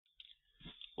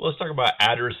Let's talk about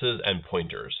addresses and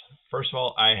pointers. First of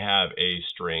all, I have a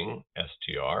string,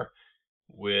 str,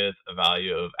 with a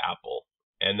value of apple.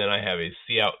 And then I have a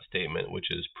cout statement, which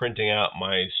is printing out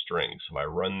my string. So if I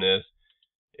run this,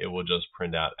 it will just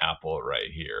print out apple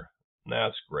right here. And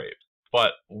that's great.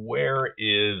 But where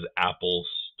is apple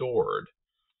stored?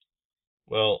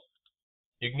 Well,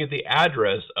 you can get the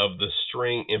address of the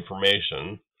string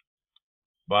information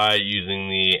by using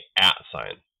the @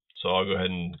 sign. So I'll go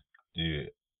ahead and do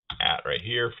 @ right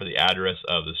here for the address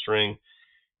of the string,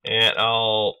 and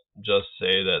I'll just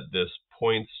say that this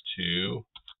points to,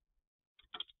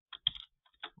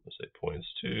 let's say points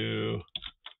to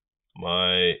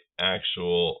my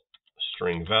actual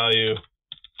string value.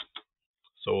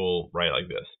 So we'll write like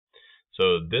this.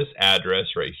 So this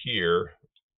address right here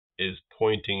is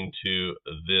pointing to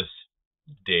this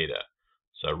data.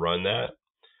 So I run that,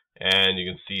 and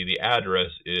you can see the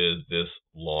address is this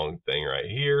long thing right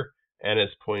here, and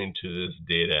it's pointing to this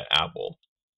data apple.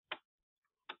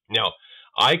 Now,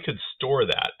 I could store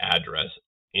that address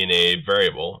in a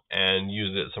variable and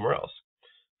use it somewhere else.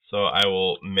 So I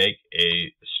will make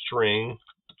a string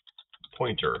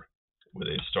pointer with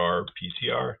a star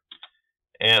ptr,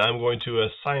 and I'm going to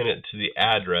assign it to the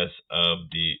address of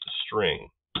the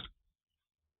string.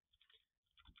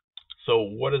 So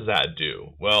what does that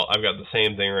do? Well, I've got the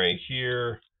same thing right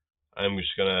here. I'm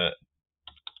just going to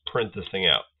print this thing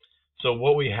out. So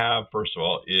what we have, first of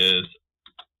all, is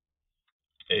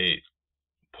a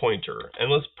pointer. And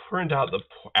let's print out the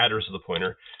address of the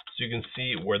pointer so you can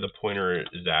see where the pointer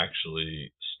is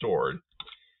actually stored.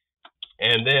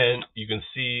 And then you can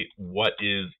see what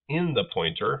is in the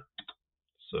pointer.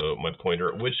 So my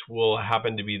pointer, which will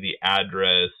happen to be the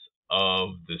address of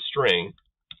the string.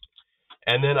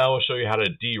 And then I will show you how to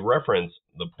dereference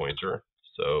the pointer.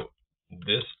 So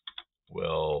this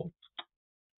will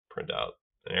print out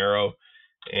an arrow,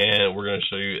 and we're going to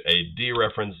show you a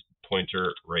dereference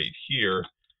pointer right here,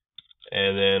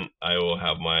 and then I will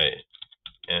have my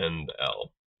end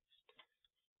L.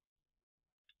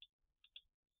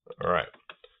 All right,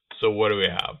 so what do we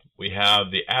have? We have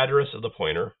the address of the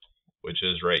pointer, which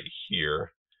is right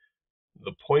here.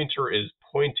 The pointer is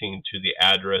pointing to the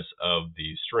address of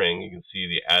the string. You can see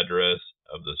the address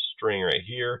of the string right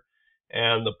here,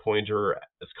 and the pointer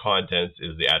as contents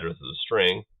is the address of the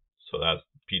string. So that's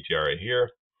ptr right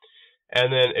here.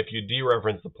 And then if you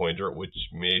dereference the pointer, which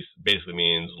basically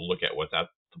means look at what's at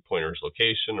the pointer's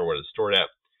location or what it's stored at,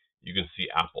 you can see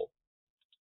apple.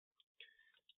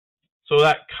 So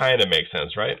that kind of makes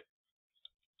sense, right?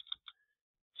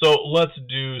 So let's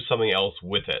do something else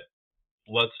with it.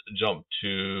 Let's jump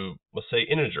to, let's say,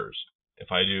 integers.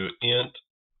 If I do int,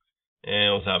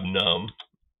 and let's have num,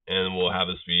 and we'll have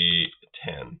this be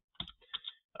 10.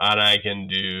 And I can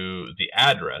do the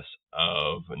address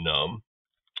of num.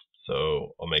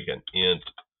 So I'll make an int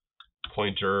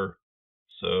pointer,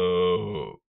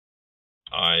 so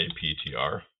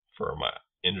iptr for my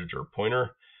integer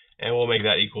pointer, and we'll make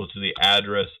that equal to the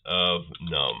address of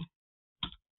num.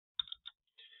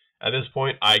 At this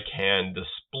point, I can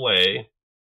display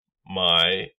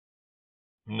my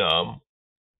num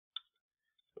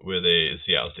with a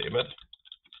cout statement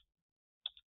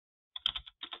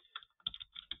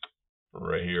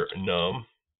right here, num,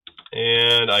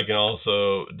 and I can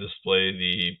also display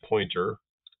the pointer,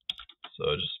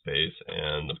 so just space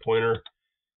and the pointer,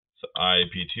 so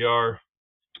iptr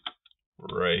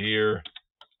right here,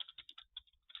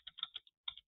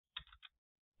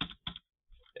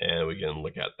 and we can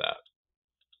look at that.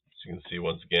 So you can see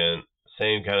once again,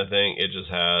 same kind of thing. It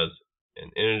just has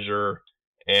an integer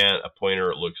and a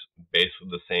pointer. It looks basically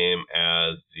the same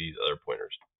as these other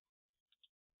pointers.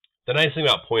 The nice thing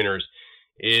about pointers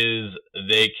is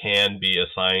they can be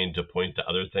assigned to point to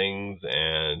other things,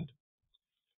 and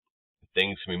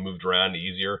things can be moved around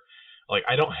easier. Like,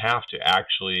 I don't have to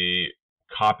actually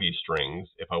copy strings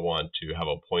if I want to have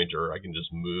a pointer. I can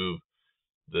just move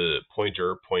the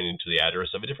pointer pointing to the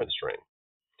address of a different string.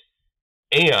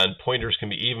 And pointers can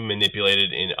be even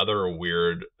manipulated in other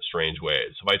weird, strange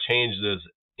ways. So if I change this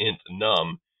int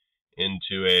num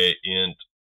into a int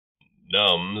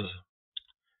nums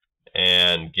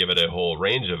and give it a whole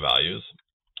range of values,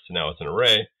 so now it's an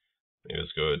array. Maybe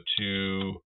let's go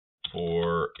 2,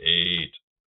 4, 8,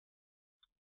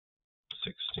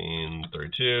 16,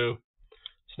 32.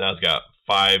 So now it's got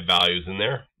 5 values in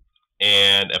there.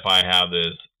 And if I have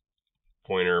this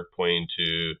pointer pointing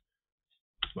to,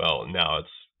 well, now it's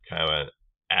kind of an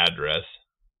address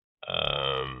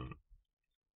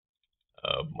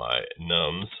of my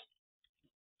nums.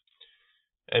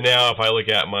 And now if I look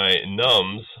at my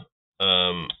nums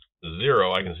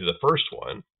 0, I can see the first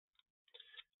one.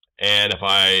 And if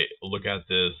I look at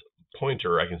this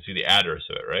pointer, I can see the address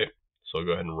of it, right? So I'll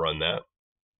go ahead and run that.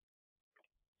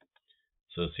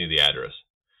 So see the address.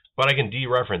 But I can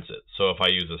dereference it. So if I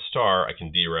use a star, I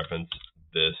can dereference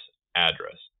this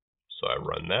address. So I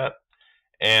run that,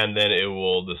 and then it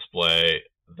will display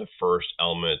the first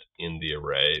element in the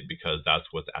array because that's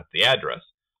what's at the address,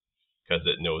 because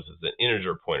it knows it's an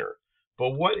integer pointer.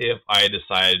 But what if I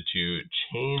decide to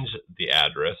change the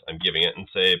address I'm giving it and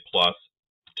say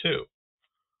 +2?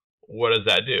 What does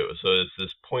that do? So it's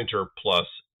this pointer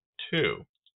 +2,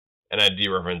 and I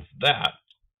dereference that.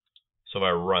 So if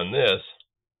I run this,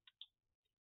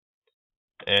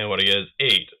 and what I get is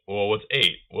 8. Well, what's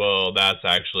 8? Well, that's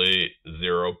actually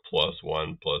 0 plus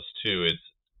 1 plus 2. It's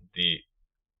the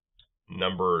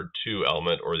number 2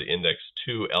 element, or the index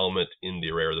 2 element in the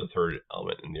array, or the third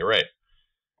element in the array,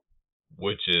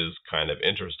 which is kind of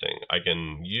interesting. I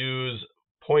can use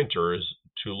pointers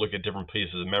to look at different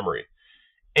pieces of memory.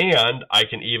 And I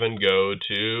can even go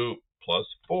to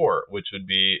 +4, which would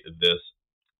be this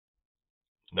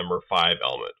number 5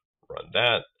 element. Run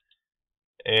that.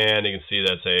 And you can see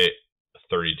that's a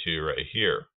 32 right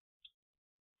here.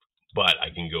 But I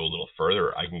can go a little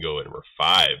further. I can go to number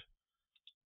 5.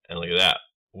 And look at that.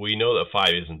 We know that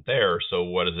 5 isn't there, so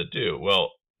what does it do?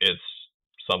 Well, it's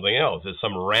something else. It's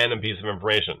some random piece of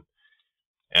information.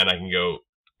 And I can go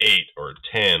 8 or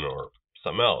 10 or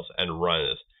something else and run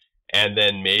this. And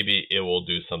then maybe it will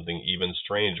do something even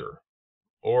stranger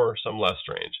or some less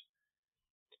strange.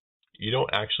 You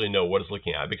don't actually know what it's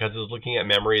looking at because it's looking at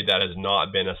memory that has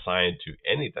not been assigned to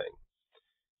anything.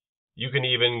 You can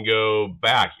even go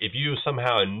back. If you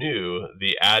somehow knew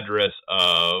the address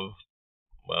of,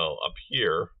 well, up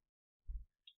here,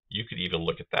 you could even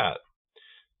look at that.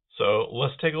 So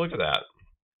let's take a look at that.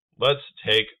 Let's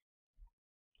take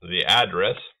the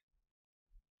address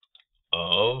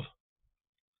of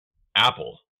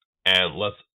Apple and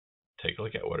let's take a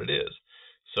look at what it is.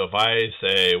 So if I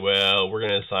say, well, we're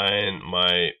going to assign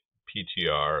my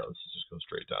PTR, let's just go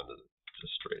straight down to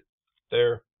just straight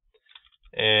there,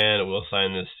 and we'll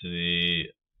assign this to the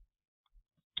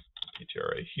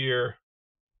PTR right here.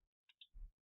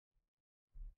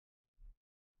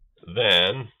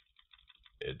 Then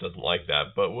it doesn't like that,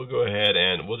 but we'll go ahead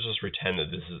and we'll just pretend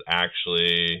that this is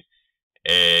actually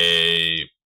a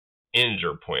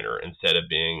integer pointer instead of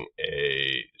being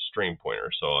a string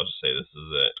pointer. So I'll just say this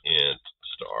is an int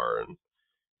star, and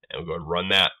we'll go and run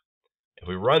that. If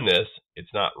we run this,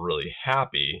 it's not really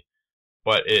happy,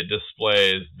 but it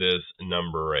displays this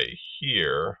number right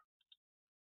here,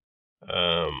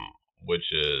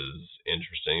 which is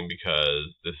interesting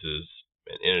because this is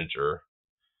an integer.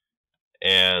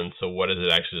 And so what is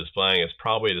it actually displaying? It's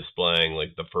probably displaying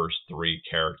like the first 3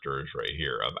 characters right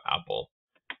here of Apple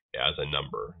as a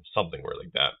number, something weird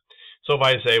like that. So if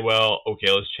I say, well,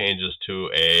 okay, let's change this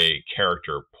to a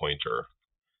character pointer.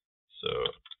 So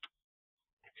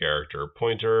character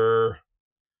pointer,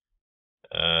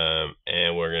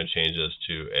 and we're going to change this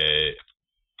to a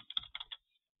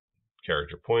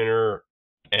character pointer,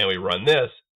 and we run this,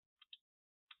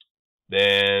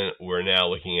 then we're now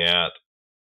looking at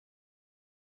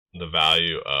the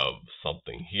value of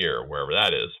something here, wherever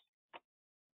that is.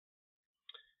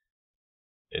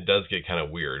 It does get kind of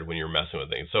weird when you're messing with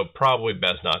things, so probably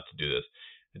best not to do this.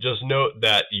 Just note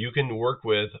that you can work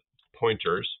with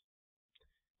pointers,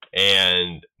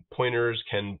 and pointers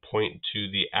can point to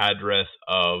the address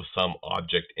of some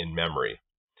object in memory.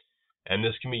 And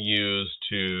this can be used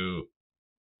to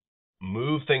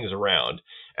move things around.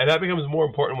 And that becomes more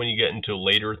important when you get into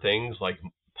later things like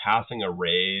passing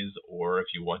arrays, or if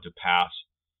you want to pass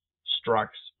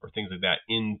structs or things like that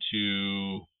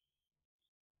into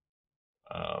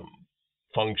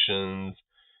functions,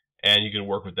 and you can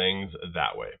work with things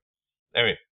that way.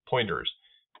 Anyway, pointers.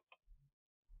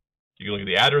 You can look at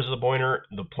the address of the pointer.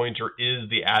 The pointer is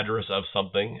the address of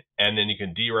something, and then you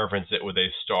can dereference it with a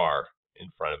star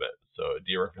in front of it. So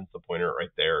dereference the pointer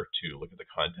right there to look at the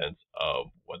contents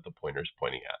of what the pointer is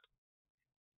pointing at.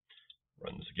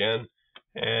 Run this again,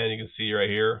 and you can see right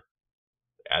here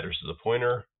the address of the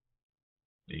pointer,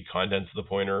 the contents of the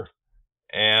pointer,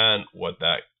 and what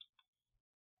that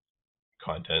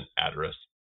content address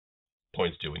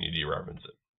points to when you dereference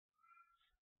it.